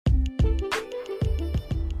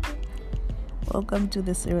Welcome to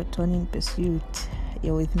the Serotonin Pursuit.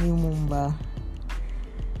 You're with me, Mumba.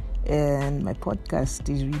 And my podcast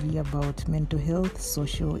is really about mental health,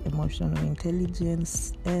 social, emotional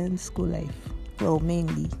intelligence, and school life. Well,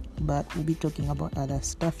 mainly, but we'll be talking about other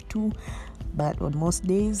stuff too. But on most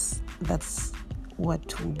days, that's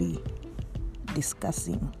what we'll be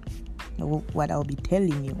discussing, what I'll be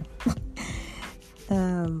telling you.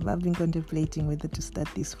 I've been contemplating whether to start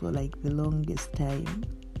this for the longest time.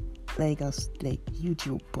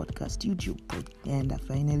 YouTube podcast, and I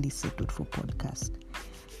finally settled for podcast.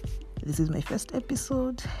 This is my first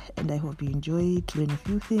episode, and I hope you enjoy it, learn a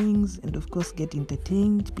few things, and of course get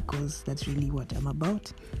entertained, because that's really what I'm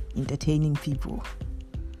about, entertaining people.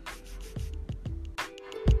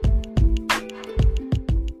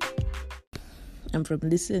 I'm from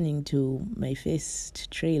listening to my first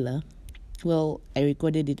trailer. Well, I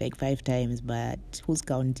recorded it 5 times, but who's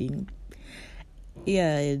counting?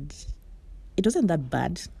 Yeah, it wasn't that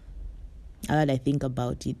bad. Now that I think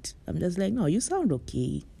about it, I'm just no, you sound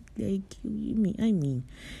okay. I mean.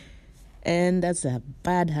 And that's a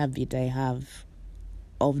bad habit I have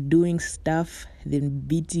of doing stuff, then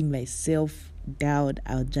beating myself down.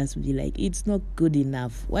 I'll just be it's not good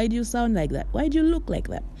enough. Why do you sound like that? Why do you look like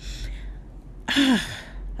that?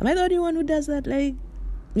 Am I the only one who does that?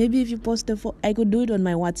 Maybe if you post I could do it on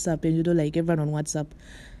my WhatsApp, and everyone on WhatsApp,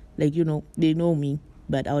 they know me,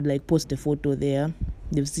 but I would post a photo there.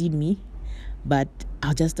 They've seen me, but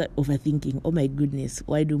I'll just start overthinking. Oh my goodness,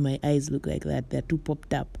 why do my eyes look like that? They're too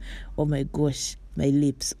popped up. Oh my gosh, my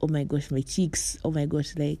lips. Oh my gosh, my cheeks. Oh my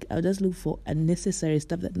gosh, I'll just look for unnecessary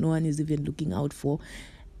stuff that no one is even looking out for,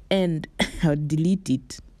 and I'll delete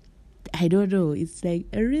it. I don't know. It's a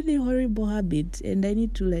really horrible habit, and I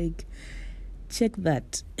need to check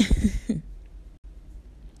that.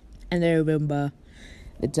 And I remember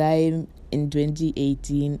the time in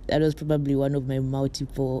 2018, that was probably one of my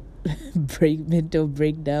multiple mental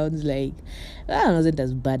breakdowns. It wasn't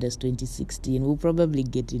as bad as 2016. We'll probably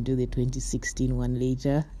get into the 2016 one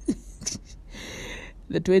later.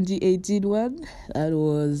 The 2018 one, that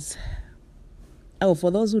was... Oh,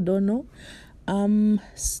 for those who don't know, I'm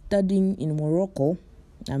studying in Morocco.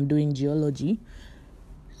 I'm doing geology.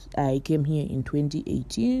 I came here in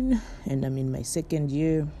 2018, and I'm in my second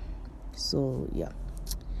year. So, yeah.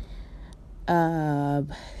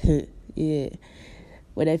 Yeah.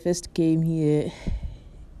 When I first came here,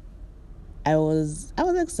 I was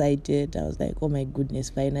excited. I was oh my goodness,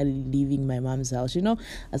 finally leaving my mom's house.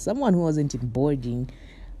 As someone who wasn't in boarding,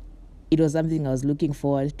 it was something I was looking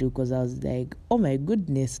forward to, because I was oh my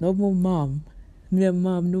goodness, no more mom. No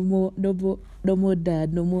more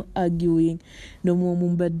dad, no more arguing, no more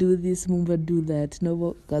Mumba do this, Mumba do that, no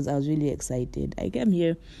more, because I was really excited. I came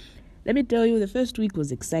here. Let me tell you, the first week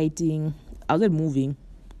was exciting. I wasn't moving,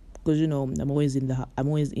 because I'm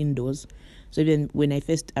always indoors. So even when I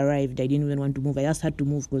first arrived, I didn't even want to move. I just had to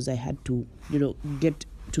move because I had to, get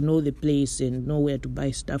to know the place and know where to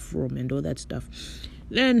buy stuff from and all that stuff.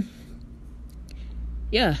 Then,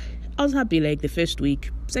 yeah, I was happy the first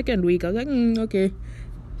week. Second week, I was okay.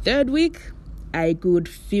 Third week, I could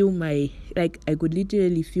feel I could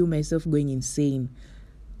literally feel myself going insane,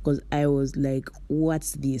 because I was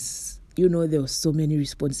what's this? There were so many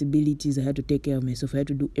responsibilities. I had to take care of myself. I had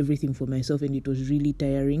to do everything for myself, and it was really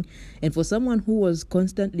tiring. And for someone who was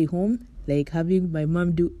constantly home, having my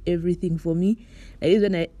mom do everything for me,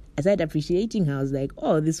 when I started appreciating her. I was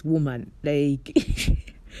oh, this woman,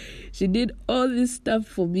 she did all this stuff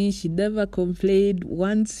for me. She never complained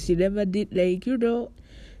once. She never did,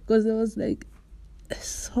 because there was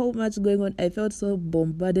so much going on. I felt so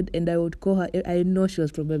bombarded, and I would call her. I know she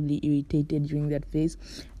was probably irritated during that phase.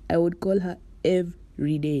 I would call her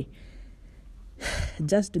every day,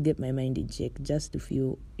 just to get my mind in check, just to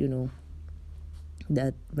feel,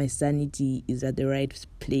 that my sanity is at the right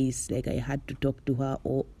place. I had to talk to her,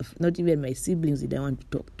 or not even my siblings did I want to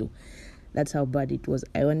talk to. That's how bad it was.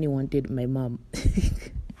 I only wanted my mom.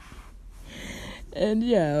 And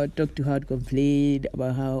yeah, I would talk to her, I'd complain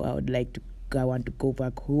about how I want to go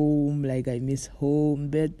back home, I miss home.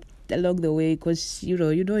 But along the way, because you know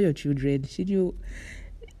your children,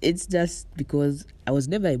 it's just because I was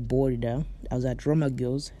never a boarder. I was at Roma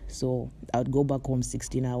Girls, so I would go back home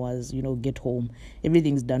 16 hours, get home.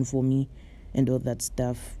 Everything's done for me and all that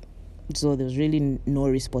stuff. So there was really no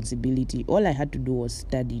responsibility. All I had to do was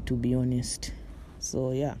study, to be honest.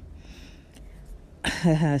 So, yeah.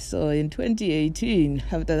 So in 2018,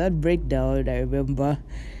 after that breakdown, I remember,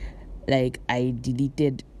 I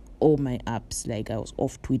deleted all my apps. I was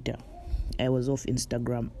off Twitter. I was off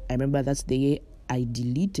Instagram. I remember that's the year I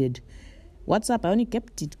deleted WhatsApp, I only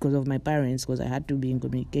kept it because of my parents, because I had to be in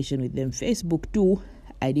communication with them. Facebook too,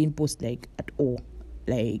 I didn't post like at all.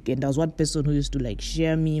 Like, and there was one person who used to like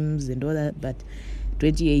share memes and all that, but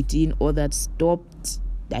 2018 all that stopped.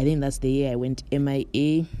 I think that's the year I went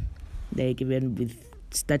MIA. Like, even with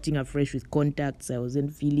starting afresh with contacts, I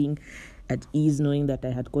wasn't feeling at ease knowing that I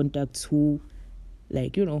had contacts who,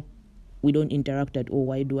 like, we don't interact at all.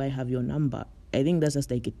 Why do I have your number? I think that's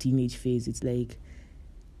just like a teenage phase. It's like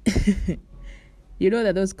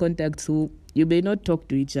that those contacts who you may not talk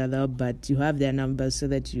to each other, but you have their numbers so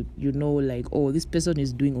that you know, like, oh, this person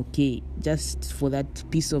is doing okay, just for that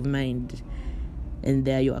peace of mind. And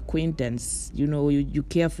they're your acquaintance, you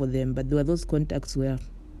care for them. But there are those contacts where,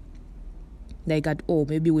 like,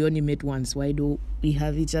 maybe we only met once. Why do we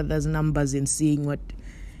have each other's numbers and seeing what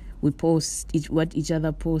we post, what each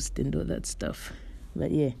other post and all that stuff?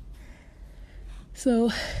 But yeah.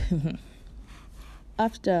 So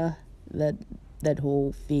after that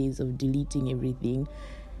whole phase of deleting everything,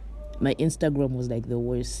 my Instagram was like the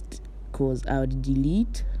worst, because I would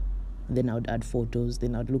delete, then I would add photos,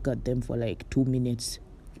 then I'd look at them for like 2 minutes.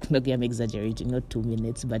 Okay, I'm exaggerating, not 2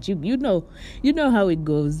 minutes, but you know how it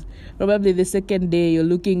goes. Probably the second day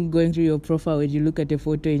you're going through your profile and you look at a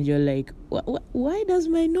photo and you're like, why does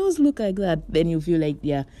my nose look like that? Then you feel like,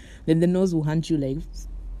 then the nose will haunt you like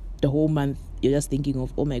the whole month. You're just thinking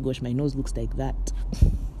of, oh my gosh, my nose looks like that.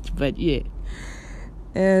 But yeah.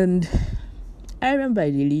 And I remember I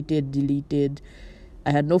deleted.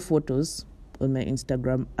 I had no photos on my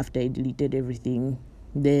Instagram after I deleted everything.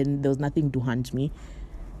 Then there was nothing to haunt me.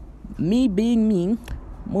 Me being me,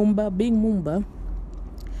 Mumba being Mumba,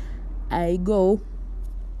 I go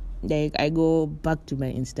back to my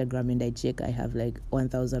Instagram and I check. I have like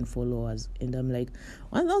 1,000 followers, and I'm like,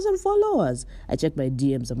 1,000 followers. I check my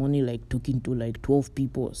DMs. I'm only like talking to like 12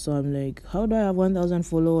 people. So I'm like, how do I have 1,000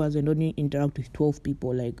 followers and only interact with 12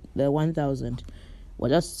 people? Like, the 1,000 were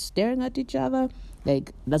just staring at each other.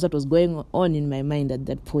 Like, that's what was going on in my mind at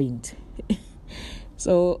that point.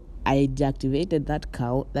 So I deactivated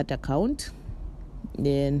that account,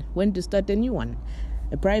 then went to start a new one,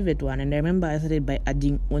 a private one. And I remember I started by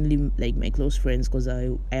adding only like my close friends, because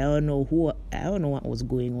I don't know what was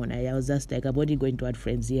going on. I was just like, I'm only going to add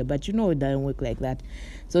friends here, but it doesn't work like that.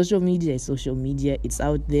 Social media is social media. It's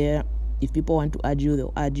out there. If people want to add you,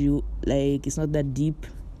 they'll add you. Like, it's not that deep.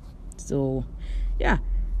 So yeah,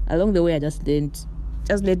 along the way I just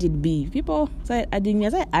let it be. People started adding me. I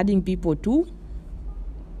started adding people too,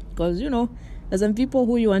 because there's some people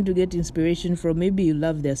who you want to get inspiration from. Maybe you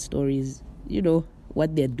love their stories,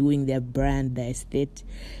 what they're doing, their brand, their estate,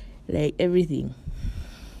 like everything.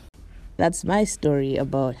 That's my story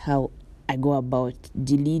about how I go about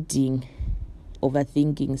deleting,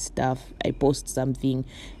 overthinking stuff. I post something,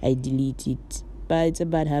 I delete it, but it's a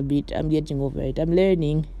bad habit. I'm getting over it. I'm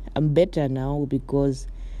learning. I'm better now, because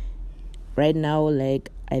right now, like,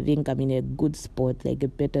 I think I'm in a good spot, like a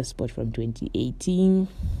better spot from 2018.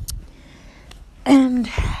 And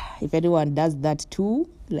if anyone does that too,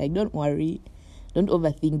 like, don't worry, don't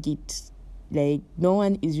overthink it. Like, no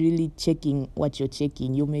one is really checking what you're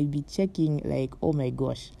checking. You may be checking like, oh my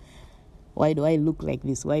gosh, why do I look like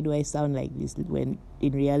this? Why do I sound like this? When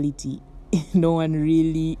in reality, no one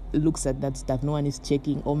really looks at that stuff. No one is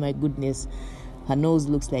checking, oh my goodness, her nose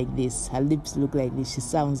looks like this, her lips look like this, she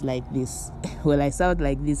sounds like this. Well, I sound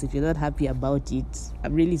like this. If you're not happy about it,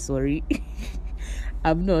 I'm really sorry.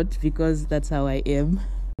 I'm not, because that's how I am.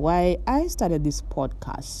 Why I started this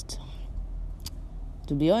podcast,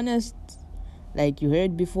 to be honest, like you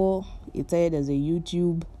heard before, it started as a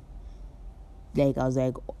YouTube. Like, I was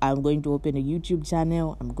like, I'm going to open a YouTube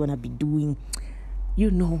channel. I'm going to be doing,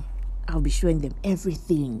 I'll be showing them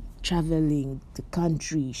everything, traveling the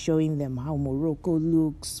country, showing them how Morocco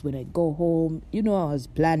looks when I go home. I was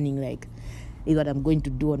planning, like, what I'm going to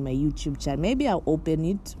do on my YouTube channel. Maybe I'll open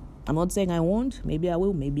it. I'm not saying I won't. Maybe I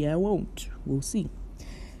will. Maybe I won't. We'll see.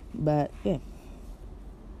 But, yeah.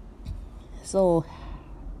 So,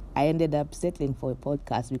 I ended up settling for a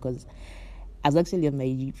podcast because I was actually on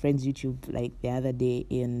my friend's YouTube, like, the other day,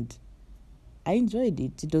 and I enjoyed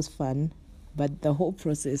it. It was fun. But the whole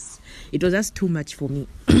process, it was just too much for me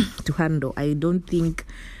to handle. I don't think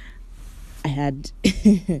I had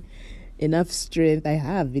enough strength. I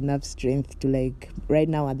have enough strength to, like, right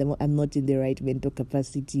now I'm not in the right mental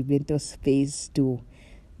space to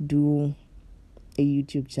do a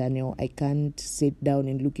YouTube channel. I can't sit down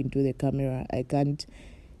and look into the camera. I can't,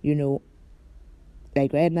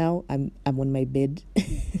 like right now I'm on my bed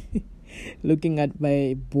looking at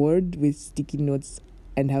my board with sticky notes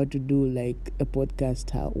and how to do like a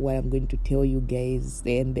podcast, what I'm going to tell you guys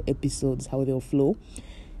and the episodes, how they'll flow.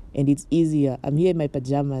 and it's easier. I'm here in my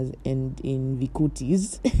pajamas and in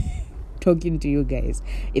Vikutis talking to you guys.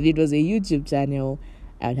 If it was a YouTube channel,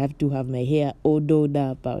 I would have to have my hair all dolled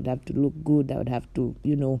up. I would have to look good. I would have to,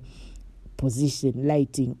 position,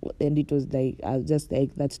 lighting. And it was like, I was just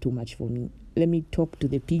like, that's too much for me. Let me talk to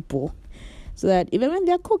the people so that even when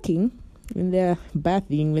they're cooking, when they're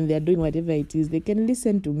bathing, when they're doing whatever it is, they can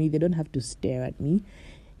listen to me. They don't have to stare at me.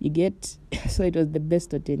 You get? So it was the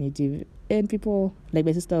best alternative. And people, like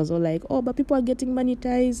my sister was all like, oh, but people are getting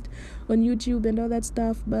monetized on YouTube and all that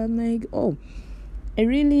stuff. But I'm like, oh, I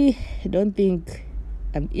really don't think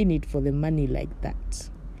I'm in it for the money like that.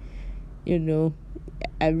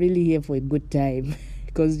 I'm really here for a good time.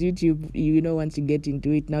 Because YouTube, once you get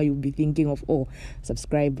into it, now you'll be thinking of,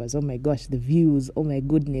 subscribers, oh my gosh, the views, oh my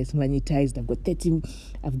goodness, monetized. I've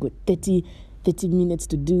got 30 minutes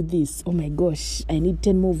to do this. Oh my gosh, I need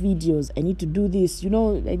 10 more videos. I need to do this.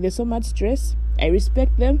 There's so much stress. I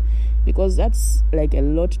respect them because that's like a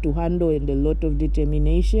lot to handle and a lot of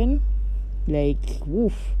determination.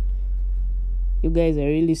 Woof. You guys are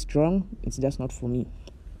really strong. It's just not for me.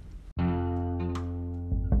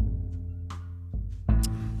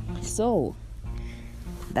 So,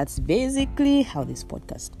 that's basically how this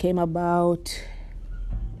podcast came about.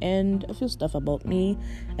 And a few stuff about me.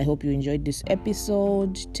 I hope you enjoyed this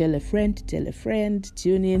episode. Tell a friend,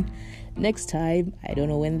 tune in next time. I don't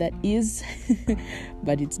know when that is,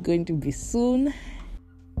 but it's going to be soon.